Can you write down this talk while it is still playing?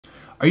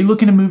Are you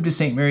looking to move to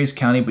St. Mary's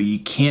County, but you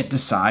can't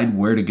decide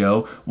where to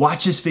go?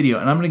 Watch this video,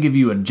 and I'm going to give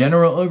you a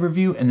general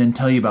overview and then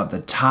tell you about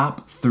the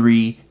top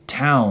 3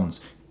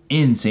 towns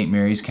in St.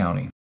 Mary's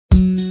County.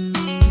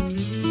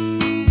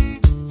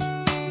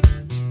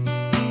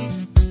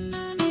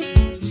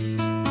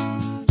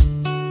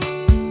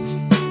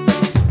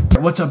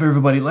 What's up,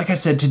 everybody? Like I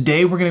said,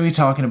 today we're going to be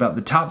talking about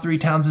the top 3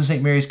 towns in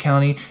St. Mary's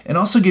County and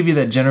also give you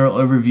that general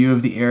overview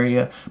of the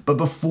area. But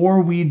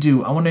before we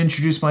do, I want to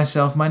introduce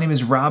myself. My name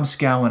is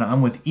Schou and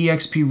I'm with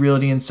eXp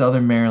Realty in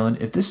Southern Maryland.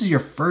 If this is your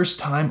first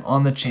time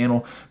on the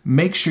channel,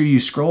 make sure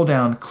you scroll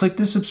down, click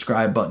the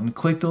subscribe button,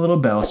 click the little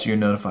bell so you're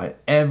notified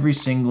every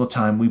single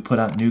time we put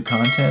out new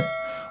content.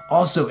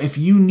 Also, if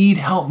you need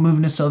help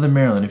moving to Southern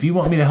Maryland, if you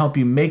want me to help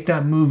you make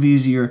that move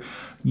easier,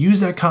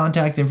 use that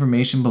contact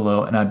information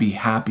below and I'd be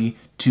happy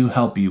to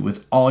help you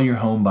with all your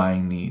home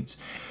buying needs.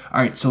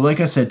 All right, so like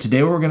I said,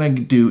 today what we're gonna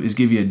do is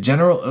give you a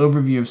general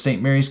overview of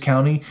St. Mary's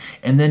County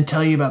and then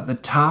tell you about the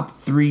top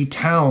 3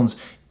 towns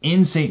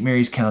in St.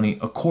 Mary's County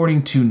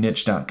according to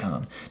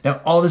niche.com. Now,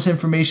 all this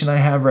information I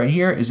have right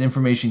here is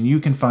information you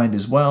can find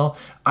as well.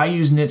 I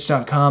use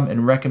niche.com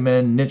and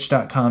recommend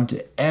niche.com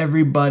to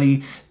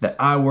everybody that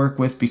I work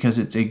with because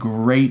it's a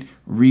great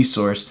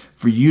resource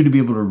for you to be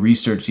able to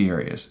research the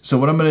areas. So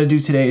what I'm going to do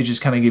today is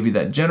just kind of give you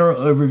that general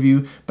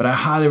overview, but I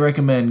highly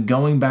recommend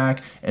going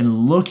back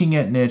and looking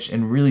at niche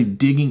and really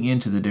digging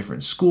into the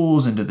different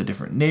schools, into the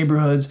different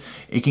neighborhoods.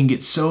 It can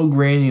get so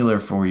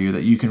granular for you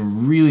that you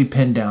can really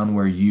pin down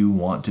where you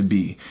want to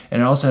be.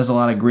 And it also has a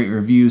lot of great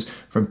reviews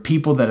from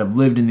people that have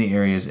lived in the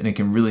areas, and it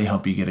can really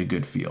help you get a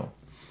good feel.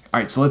 All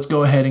right, so let's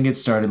go ahead and get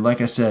started.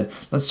 Like I said,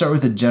 let's start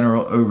with a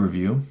general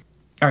overview.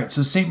 All right,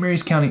 so St.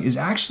 Mary's County is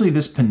actually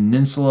this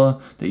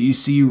peninsula that you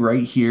see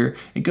right here.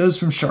 It goes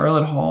from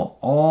Charlotte Hall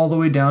all the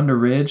way down to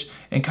Ridge,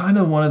 and kind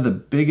of one of the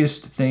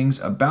biggest things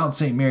about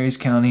St. Mary's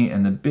County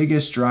and the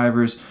biggest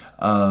drivers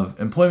of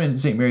employment in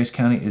St. Mary's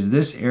County is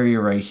this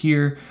area right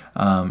here.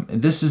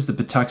 This is the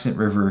Patuxent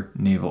River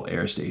Naval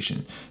Air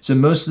Station. So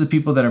most of the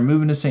people that are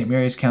moving to St.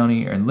 Mary's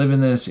County and live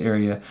in this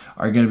area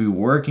are going to be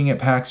working at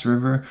Pax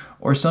River,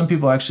 or some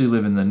people actually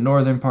live in the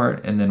northern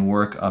part and then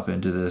work up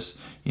into this,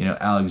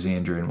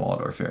 Alexandria and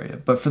Waldorf area.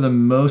 But for the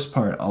most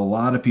part, a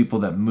lot of people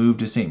that move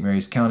to St.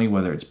 Mary's County,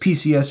 whether it's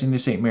PCSing to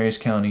St. Mary's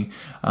County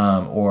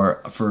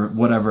or for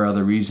whatever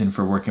other reason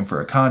for working for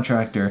a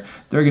contractor,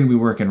 they're going to be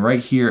working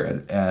right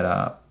here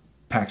at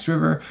Pax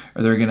River,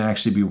 or they're going to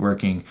actually be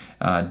working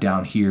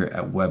down here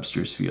at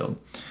Webster's Field.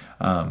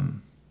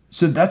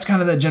 So that's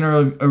kind of that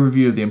general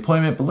overview of the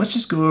employment, but let's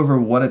just go over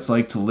what it's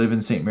like to live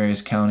in St.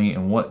 Mary's County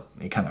and what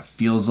it kind of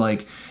feels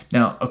like.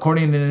 Now,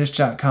 according to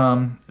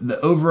niche.com, the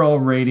overall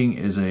rating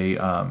is a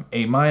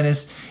A-.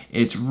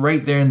 It's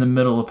right there in the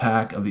middle of the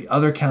pack of the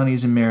other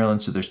counties in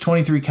Maryland. So there's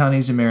 23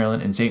 counties in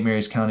Maryland, and St.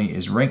 Mary's County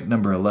is ranked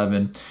number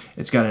 11.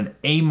 It's got an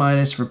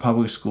A- for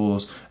public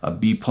schools, a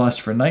B+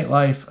 for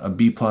nightlife, a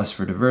B+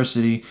 for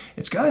diversity.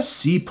 It's got a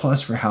C+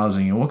 for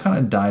housing, and we'll kind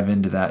of dive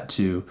into that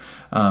too.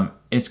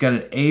 It's got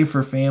an A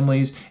for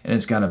families, and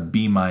it's got a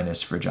B-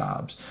 for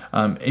jobs.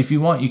 If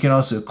you want, you can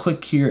also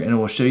click here and it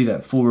will show you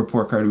that full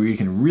report card where you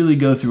can really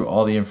go through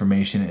all the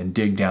information and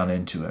dig down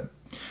into it.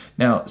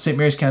 Now, St.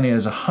 Mary's County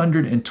has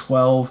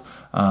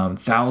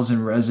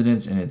 112,000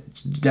 residents, and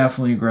it's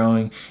definitely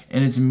growing,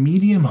 and its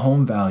median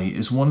home value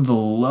is one of the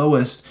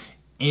lowest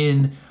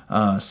in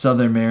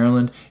Southern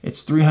Maryland.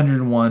 It's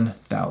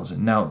 $301,000.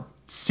 Now,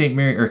 St.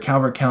 Mary or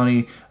Calvert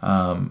County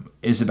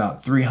is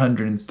about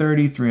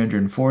 330,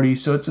 340,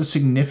 so it's a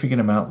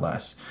significant amount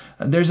less.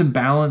 There's a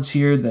balance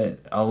here that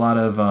a lot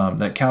of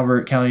that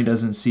Calvert County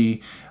doesn't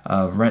see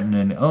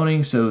renting and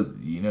owning, so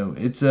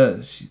it's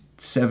a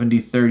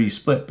 70-30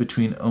 split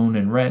between own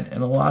and rent,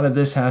 and a lot of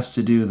this has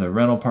to do, the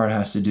rental part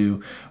has to do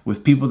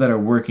with people that are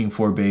working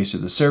for base or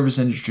the service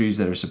industries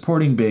that are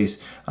supporting base.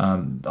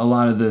 A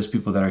lot of those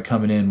people that are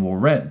coming in will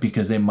rent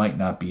because they might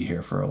not be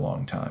here for a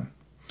long time.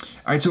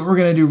 All right, so what we're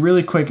going to do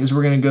really quick is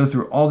we're going to go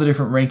through all the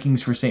different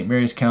rankings for St.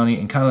 Mary's County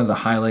and kind of the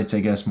highlights, I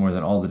guess, more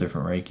than all the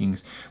different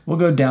rankings. We'll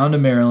go down to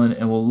Maryland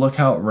and we'll look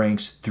how it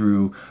ranks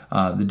through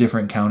the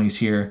different counties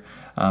here.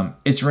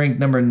 It's ranked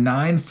number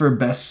 9 for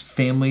best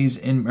families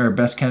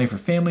best county for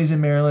families in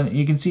Maryland. And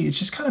you can see it's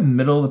just kind of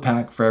middle of the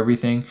pack for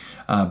everything.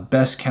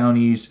 Best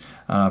counties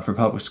for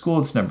public school,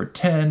 it's number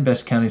 10.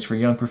 Best counties for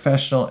young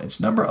professional, it's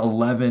number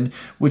 11,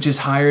 which is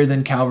higher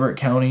than Calvert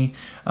County,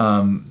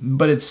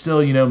 but it's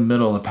still,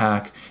 middle of the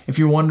pack. If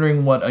you're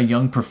wondering what a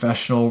young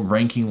professional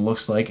ranking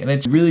looks like, and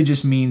it really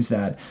just means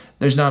that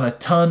there's not a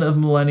ton of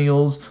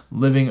millennials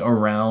living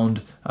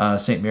around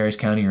St. Mary's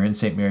County or in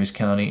St. Mary's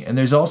County, and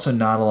there's also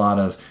not a lot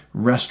of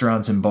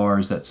restaurants and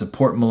bars that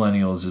support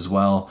millennials as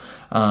well.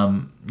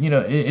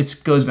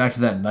 It goes back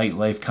to that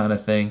nightlife kind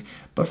of thing,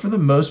 but for the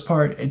most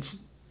part,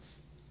 it's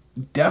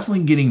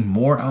definitely getting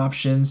more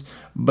options,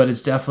 but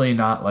it's definitely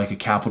not like a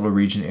capital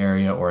region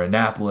area or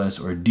Annapolis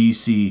or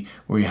DC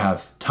where you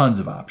have tons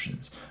of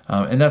options.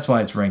 And that's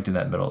why it's ranked in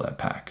that middle of that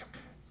pack.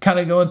 kind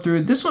of going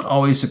through, this one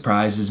always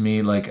surprises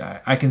me. Like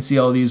I can see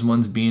all these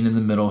ones being in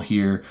the middle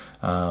here,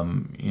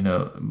 you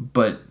know,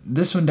 but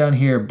this one down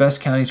here, best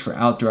counties for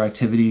outdoor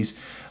activities.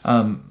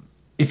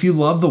 If you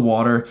love the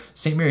water,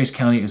 St. Mary's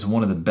County is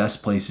one of the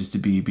best places to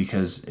be,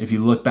 because if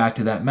you look back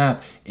to that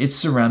map, it's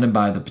surrounded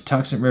by the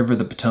Patuxent River,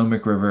 the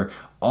Potomac River,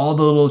 all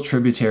the little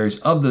tributaries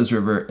of those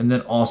rivers, and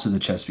then also the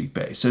Chesapeake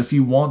Bay. So if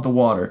you want the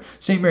water,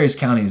 St. Mary's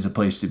County is the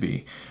place to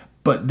be.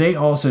 But they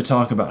also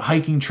talk about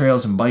hiking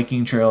trails and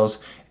biking trails,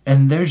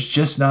 and there's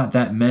just not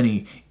that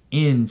many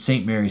in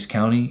St. Mary's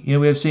County. You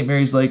know, we have St.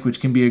 Mary's Lake, which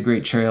can be a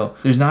great trail.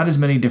 There's not as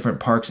many different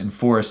parks and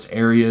forest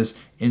areas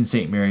in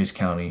St. Mary's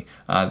County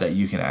that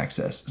you can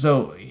access.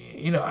 So,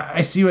 you know,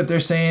 I see what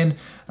they're saying,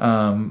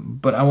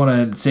 but I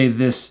want to say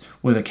this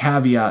with a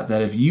caveat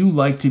that if you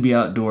like to be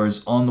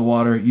outdoors on the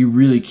water, you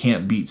really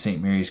can't beat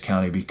St. Mary's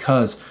County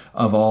because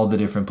of all the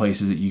different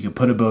places that you could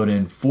put a boat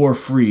in for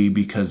free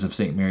because of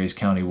St. Mary's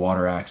County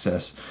water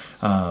access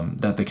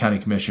that the county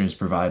commissioners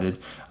provided,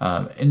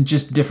 and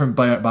just different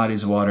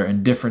bodies of water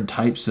and different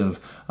types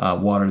of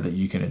water that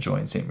you can enjoy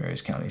in St.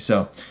 Mary's County.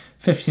 So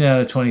 15 out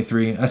of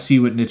 23. I see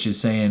what Niche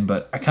is saying,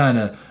 but I got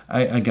a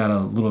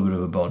little bit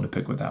of a bone to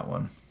pick with that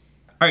one.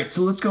 All right,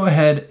 so let's go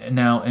ahead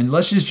now and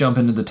let's just jump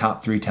into the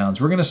top 3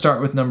 towns. We're going to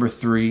start with number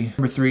three.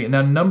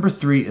 Now, number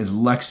 3 is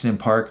Lexington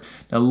Park.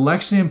 Now,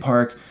 Lexington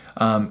Park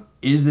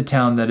is the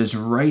town that is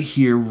right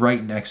here,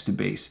 right next to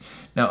base.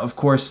 Now, of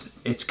course,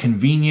 it's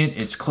convenient,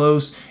 it's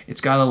close,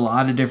 it's got a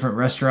lot of different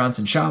restaurants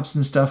and shops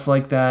and stuff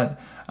like that.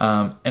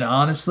 And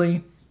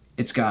honestly,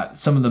 it's got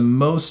some of the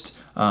most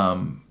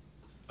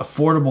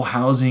affordable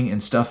housing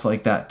and stuff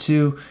like that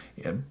too.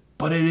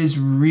 But it is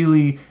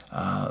really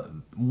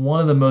one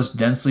of the most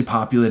densely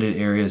populated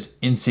areas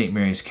in St.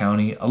 Mary's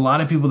County. A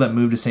lot of people that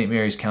move to St.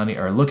 Mary's County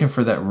are looking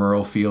for that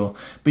rural feel,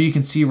 but you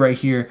can see right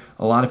here,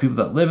 a lot of people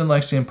that live in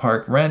Lexington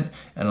Park rent,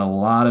 and a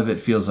lot of it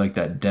feels like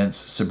that dense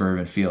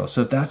suburban feel.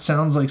 So if that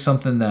sounds like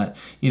something that,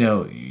 you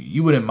know,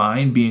 you wouldn't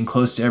mind being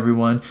close to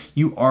everyone,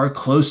 you are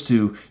close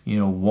to, you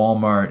know,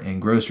 Walmart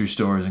and grocery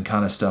stores and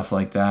kind of stuff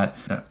like that.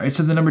 All right,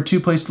 so the number 2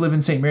 place to live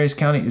in St. Mary's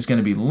County is going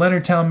to be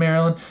Leonardtown,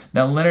 Maryland.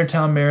 Now,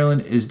 Leonardtown,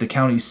 Maryland is the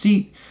county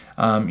seat.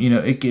 You know,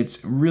 it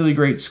gets really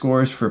great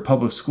scores for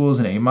public schools,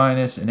 an A-,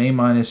 an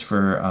A-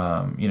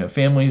 for, you know,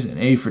 families, an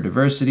A for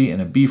diversity, and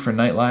a B for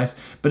nightlife.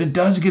 But it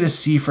does get a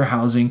C for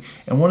housing.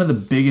 And one of the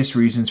biggest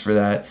reasons for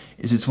that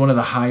is it's one of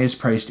the highest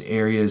priced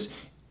areas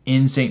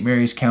in St.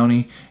 Mary's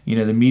County. You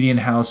know, the median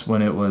house,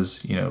 when it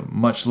was, you know,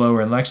 much lower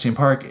in Lexington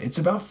Park, it's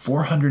about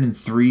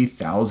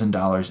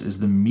 $403,000 is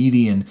the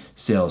median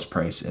sales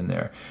price in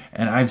there.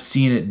 And I've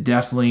seen it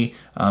definitely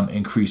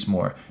increase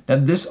more. Now,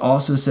 this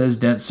also says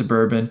dense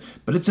suburban,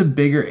 but it's a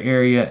bigger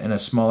area and a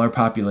smaller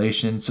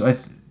population. So I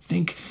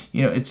think,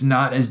 you know, it's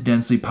not as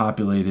densely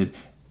populated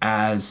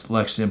as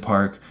Lexington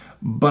Park.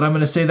 But I'm going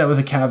to say that with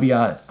a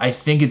caveat. I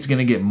think it's going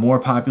to get more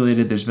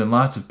populated. There's been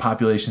lots of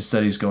population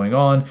studies going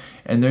on,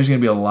 and there's going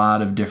to be a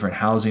lot of different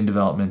housing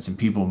developments and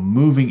people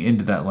moving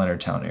into that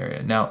Leonardtown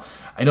area. Now,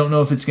 I don't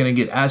know if it's going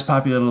to get as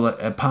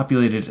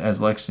populated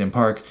as Lexington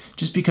Park,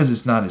 just because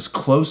it's not as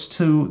close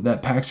to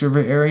that Pax River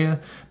area,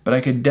 but I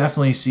could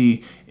definitely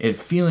see it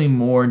feeling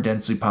more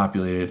densely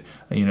populated,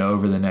 you know,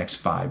 over the next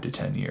 5 to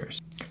 10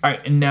 years. All right,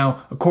 and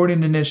now,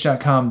 according to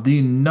niche.com,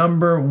 the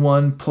number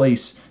 1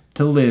 place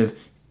to live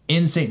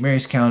in St.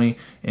 Mary's County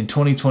in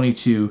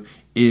 2022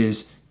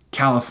 is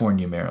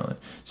California, Maryland.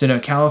 So now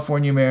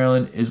California,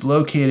 Maryland is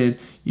located,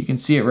 you can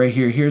see it right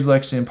here. Here's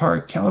Lexington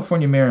Park.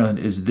 California, Maryland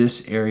is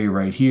this area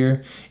right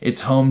here. It's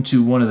home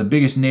to one of the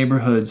biggest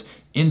neighborhoods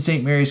in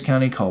St. Mary's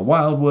County called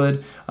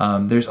Wildwood.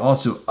 There's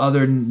also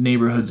other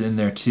neighborhoods in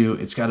there too.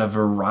 It's got a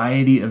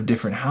variety of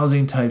different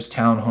housing types,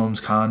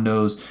 townhomes,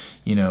 condos,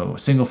 you know,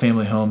 single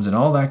family homes and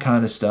all that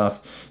kind of stuff.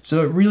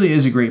 So it really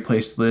is a great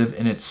place to live,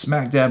 and it's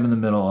smack dab in the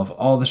middle of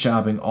all the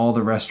shopping, all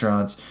the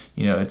restaurants.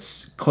 You know,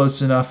 it's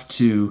close enough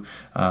to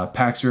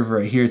Pax River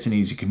right here. It's an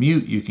easy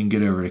commute. You can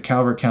get over to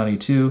Calvert County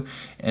too,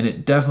 and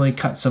it definitely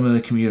cuts some of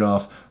the commute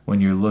off when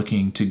you're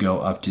looking to go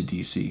up to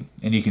DC.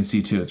 And you can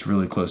see too, it's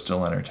really close to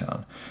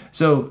Leonardtown.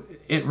 So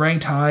it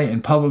ranked high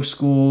in public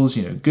schools,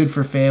 you know, good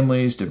for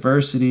families,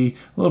 diversity,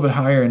 a little bit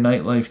higher in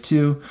nightlife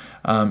too.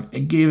 They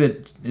gave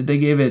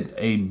it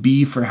a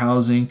B for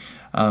housing,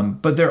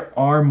 but there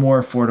are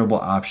more affordable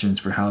options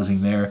for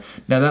housing there.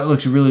 Now that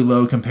looks really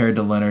low compared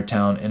to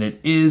Leonardtown, and it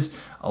is,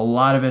 a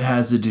lot of it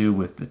has to do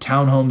with the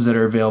townhomes that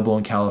are available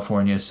in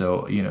California.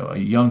 So, you know, a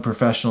young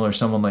professional or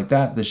someone like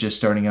that that's just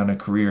starting out in a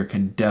career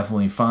can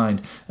definitely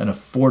find an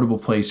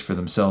affordable place for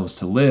themselves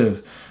to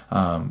live,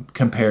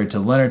 compared to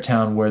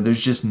Leonardtown, where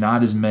there's just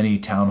not as many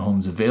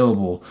townhomes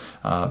available,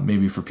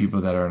 maybe for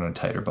people that are on a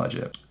tighter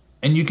budget.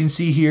 And you can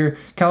see here,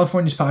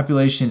 California's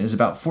population is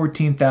about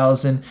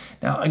 14,000.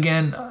 Now,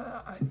 again,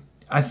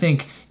 I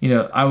think, you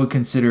know, I would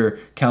consider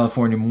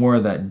California more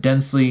of that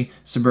densely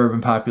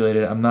suburban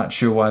populated. I'm not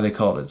sure why they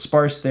called it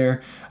sparse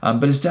there,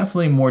 but it's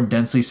definitely more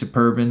densely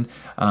suburban.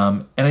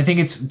 And I think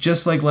it's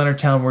just like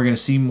Leonardtown, we're going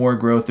to see more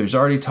growth. There's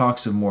already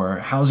talks of more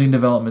housing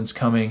developments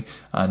coming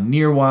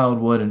near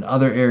Wildwood and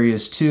other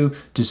areas too,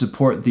 to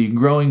support the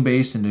growing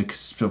base and to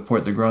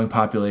support the growing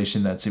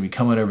population that's going to be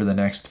coming over the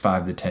next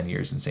 5 to 10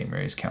 years in St.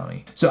 Mary's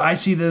County. So I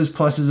see those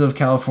pluses of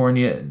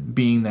California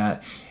being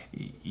that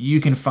you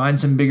can find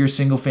some bigger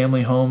single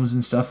family homes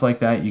and stuff like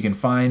that. You can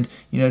find,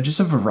 you know, just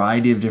a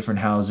variety of different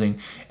housing,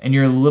 and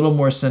you're a little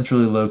more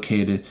centrally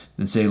located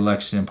than say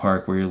Lexington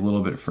Park, where you're a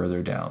little bit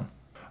further down.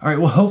 All right,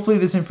 well, hopefully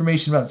this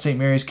information about St.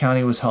 Mary's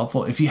County was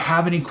helpful. If you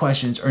have any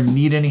questions or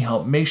need any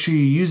help, make sure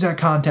you use that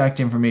contact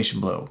information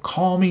below.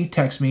 Call me,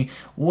 text me,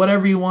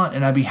 whatever you want,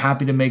 and I'd be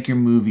happy to make your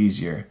move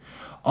easier.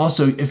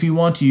 Also, if you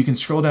want to, you can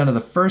scroll down to the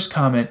first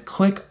comment,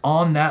 click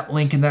on that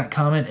link in that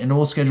comment, and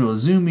we'll schedule a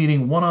Zoom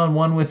meeting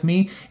one-on-one with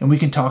me, and we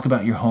can talk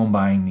about your home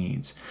buying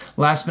needs.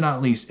 Last but not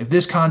least, if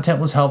this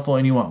content was helpful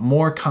and you want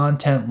more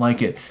content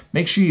like it,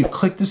 make sure you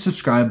click the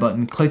subscribe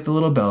button, click the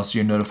little bell so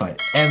you're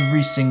notified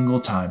every single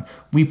time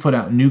we put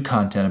out new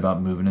content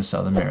about moving to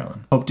Southern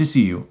Maryland. Hope to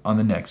see you on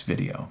the next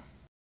video.